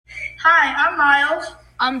Hi, I'm Miles.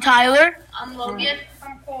 I'm Tyler. I'm Logan.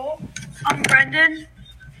 I'm Cole. I'm Brendan.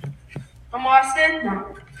 I'm Austin.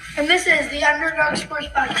 And this is the Underdog Sports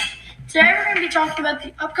Podcast. Today we're going to be talking about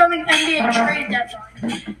the upcoming NBA trade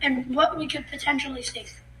deadline and what we could potentially see.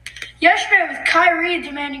 Yesterday, with Kyrie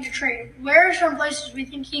demanding a trade, where are some places we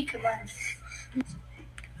think he could land?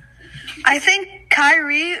 I think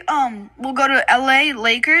Kyrie will go to LA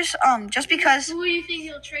Lakers just because Who do you think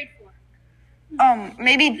he'll trade for?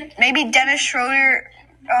 maybe Dennis Schroeder,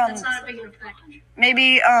 That's not a big enough package.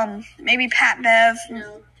 maybe Pat Bev,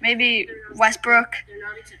 No, maybe Westbrook. they're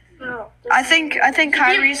not accepting. No. I think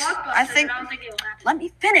Kyrie's I don't think it'll happen. let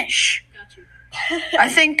me finish. Got you. I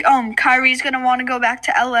think Kyrie's gonna want to go back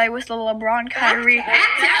to LA with the LeBron Kyrie.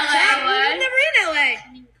 Back to LA. Never in LA.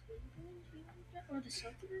 Or the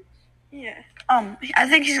Celtics? Yeah. I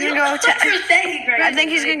think he's gonna go to. I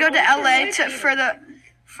think he's gonna go to LA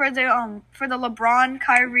for the LeBron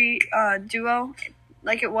Kyrie duo,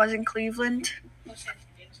 like it was in Cleveland.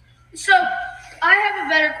 So, I have a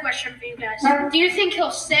better question for you guys. Do you think he'll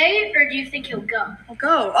stay or do you think he'll go?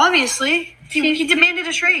 Go, obviously. He demanded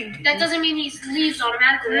a trade. That doesn't mean he leaves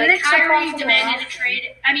automatically. The Like Knicks are Kyrie possible demanded a trade.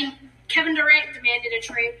 I mean, Kevin Durant demanded a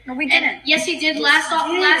trade. No, we And didn't. yes, he did. Last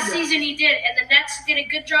season he did, and the Nets did a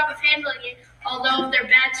good job of handling it, although of their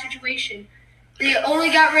bad situation. They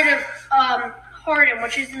only got rid of Harden,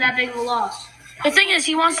 which isn't that big of a loss. The thing is,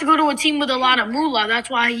 he wants to go to a team with a lot of moolah. That's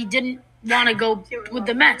why he didn't want to go with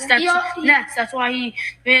the Mets. That's why he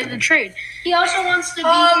made the trade. He also wants to be.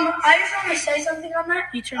 I just want to say something on that.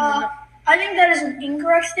 He turned it up. I think that is an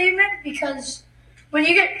incorrect statement because when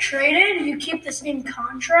you get traded, you keep the same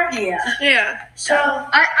contract. Yeah. So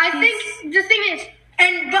I think the thing is,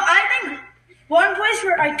 but I think one place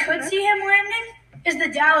where I could see him landing is the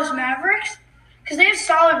Dallas Mavericks because they have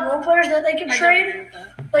solid role players that they can trade,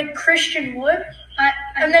 like Christian Wood,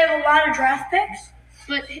 and they have a lot of draft picks.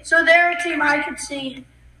 but So they're a team I could see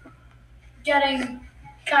getting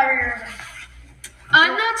Kyrie Irving.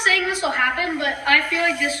 I'm not saying this will happen, but I feel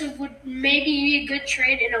like this would maybe be a good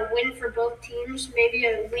trade and a win for both teams. Maybe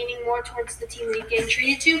leaning more towards the team that he's getting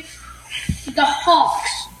traded to. The Hawks.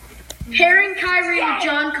 Pairing Kyrie with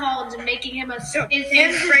John Collins and making him a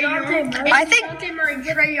Trae Young. I think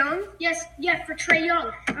Trae Young. Yes, yeah, for Trae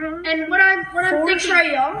Young. And what I'm thinking,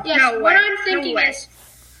 Trae Young. yes, No what way. I'm thinking No way. is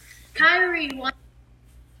Kyrie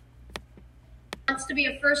wants to be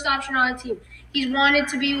a first option on a team. He's wanted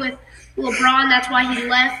to be with LeBron. That's why he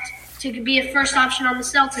left to be a first option on the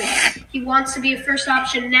Celtics. He wants to be a first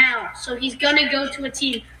option now, so he's gonna go to a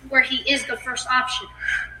team where he is the first option.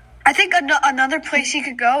 I think another place he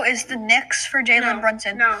could go is the Knicks for Jalen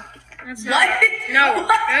Brunson. No. That's What? No.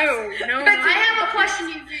 I have a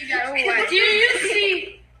question for you guys. No way. Do you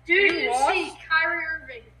see Kyrie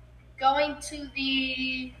Irving going to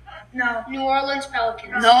the No. New Orleans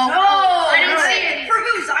Pelicans? No. I don't see it. For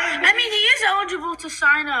who's I mean, he is eligible to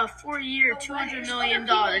sign a 4-year, $200 million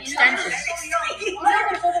extension.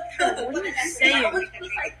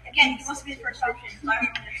 Again, he wants to be the first option.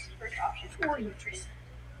 First option.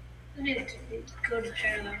 Good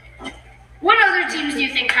pair, though. What other teams do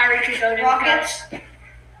you think Kyrie could go to? Rockets.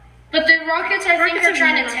 But the Rockets, I think, Rockets are are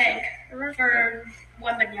trying to more- tank for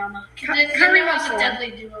Wembanyama. Curry Curry wants was a to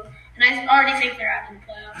deadly duo, and I already think they're out in the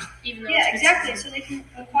playoffs. Even though Yeah, it's exactly. So they can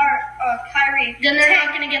acquire Kyrie. Then they're tank,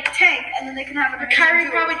 not going to get the tank, and then they can have But Kyrie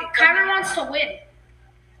wants to win.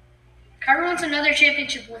 Kyrie wants another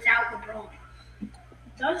championship without LeBron.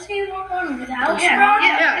 Does he want one without LeBron?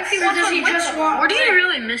 Yeah. If he Or wants does one he with just LeBron. want? Or do you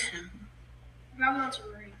really miss him? LeBron wants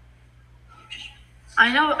a ring.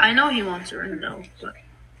 I know he wants a ring though, but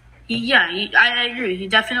I agree. He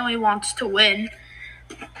definitely wants to win,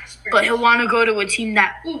 but he'll want to go to a team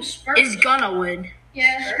that Ooh, Spurs. is gonna win.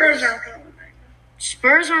 Yeah, Spurs aren't going to win.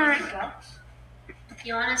 Spurs are.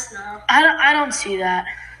 Giannis, no. I don't see that.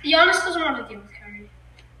 Giannis doesn't want to deal with Kyrie.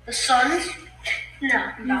 The Suns? No.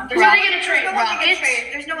 There's Rock- nothing going to trade. There's no one they can Rockets? trade.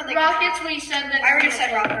 There's no one they can Rockets, we said that. trade. I already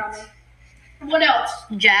said Rockets. What else?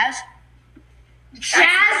 Jazz.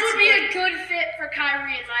 Jazz would be a good fit for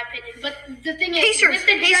Kyrie, in my opinion. But the thing is, Pacers. with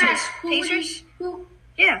the Jazz, Pacers. who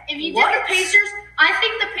Yeah. if you did the Pacers, I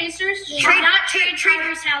think the Pacers should not trade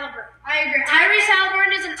Tyrese Halliburton. I agree. Tyrese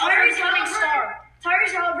Halliburton is an Tyrese up-and-coming Halliburton- star.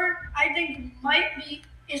 Tyrese Halliburton, I think,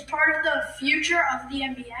 is part of the future of the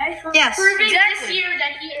NBA. Yes. Proving this Exactly. year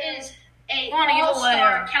that he is a Wanna give a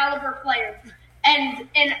all-star player. caliber player. And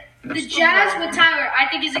the Jazz with Tyler, I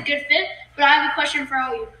think, is a good fit. But I have a question for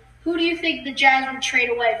all you. Who do you think the Jazz would trade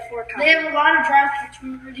away for Kyrie? They have a lot of draft picks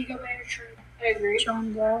from Rudy Gobert trade. I agree.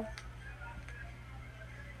 John Wall.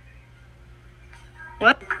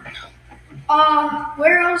 What?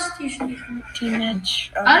 Where else do you see him? Teammates.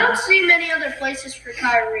 I don't see many other places for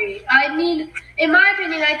Kyrie. I mean, in my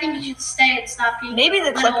opinion, I think he should stay and stop being Maybe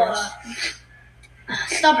the Clippers.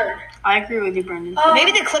 Stubborn. I agree with you, Brendan.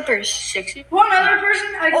 Maybe the Clippers. Sixers. One other person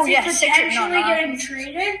I can see Sixers. potentially getting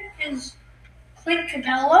traded is Clint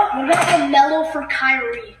Capella. What about LaMelo for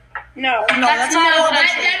Kyrie? No. No, that's not. That'd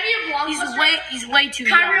be a blockbuster. He's way too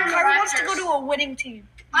Kyrie young. on the Kyrie wants to Raptors. go to a winning team.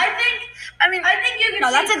 I think you could No,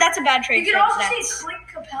 see, that's a bad trade. you could for also the see Nets. Clint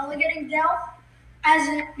Capella getting dealt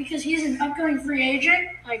because he's an upcoming free agent.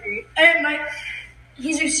 I agree. And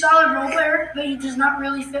he's a solid role player, but he does not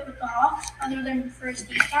really fit with the Hawks other than for his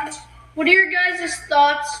defense. What are your guys'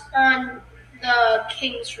 thoughts on the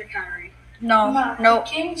Kings for Kyrie? No. The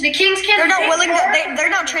Kings. The Kings can't. They're not pick willing. her, They're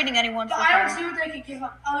not trading anyone for But I don't Kyrie. see what they could give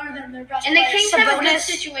up other than their best and the player. Kings have a good Sabonis.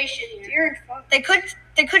 situation here. They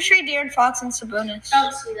could trade De'Aaron Fox and Sabonis. I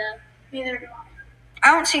don't see that. Neither do I.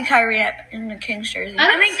 I don't see Kyrie in the Kings jersey. I I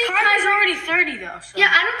don't mean, see Kyrie's Kyrie. already 30 though. So. Yeah,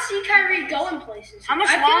 I don't see Kyrie going places. How much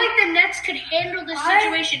I feel long- like the Nets could handle this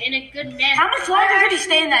situation in a good manner. How much longer could he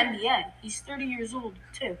stay in the NBA? He's 30 years old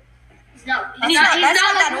too. No, That's not he's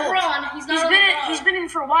that not old. like LeBron. He's not like LeBron. He's been in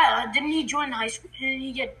for a while. Didn't he join high school? Didn't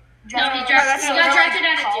he get No, drafted? he that's got LeBron. drafted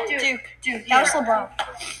out of Duke. Duke. That was LeBron.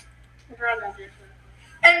 LeBron got drafted.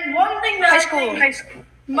 And one thing that High I school. think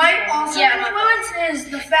might also Yeah, influence is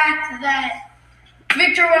the fact that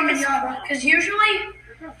Victor Wembanyama, because usually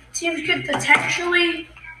teams could potentially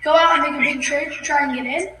go out and make a big trade to try and get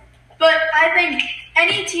in, but I think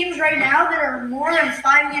any teams right now that are more than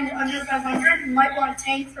 5 games under 500 might want to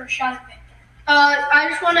tank for a shot at Victor. I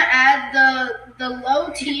just want to add the low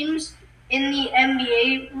teams in the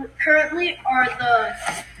NBA currently are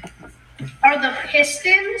the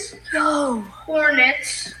Pistons, Yo,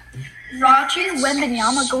 Hornets, Rockets,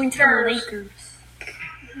 Wembanyama going to the Spurs. Lakers.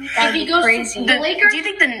 If That'd he be goes crazy. to the Lakers, Do you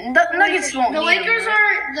think the Nuggets won't? the need him, Lakers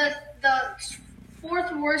right? are the fourth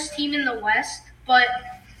worst team in the West, but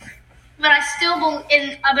I still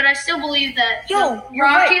believe that Yo, the you're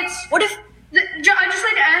right. Rockets. What if? I just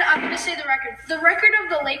like to add. I'm going to say the record. The record of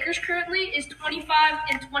the Lakers currently is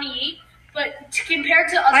 25-28, but compared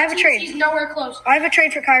to other I have a teams, trade. he's nowhere close. I have a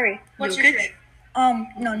trade for Kyrie. What's your Jokic? trade?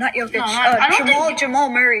 No, not Jokic. No, I don't think- Jamal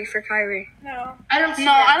Murray for Kyrie. I don't see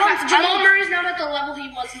No, that. I don't- Jamal Murray's not at the level he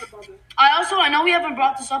was in the bubble. I know we haven't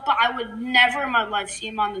brought this up, but I would never in my life see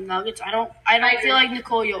him on the Nuggets. I don't agree. feel like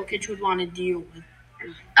Nikola Jokic would want to deal with.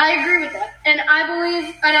 I agree with that, and I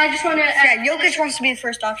believe, and I just want to. Yeah, Jokic wants to be the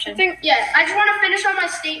first option. I just want to finish on my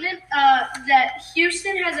statement that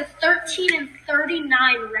Houston has a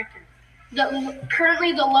 13-39 record,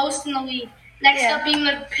 currently the lowest in the league. Next up being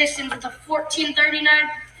the Pistons with a 14-39,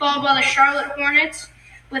 followed by the Charlotte Hornets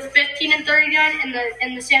with 15-39,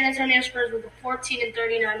 and the San Antonio Spurs with a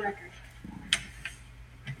 14-39 record.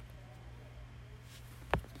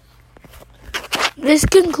 This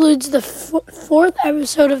concludes the fourth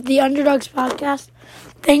episode of the Underdogs Podcast.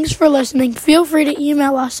 Thanks for listening. Feel free to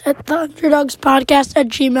email us at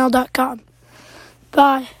theunderdogspodcast@gmail.com.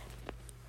 Bye.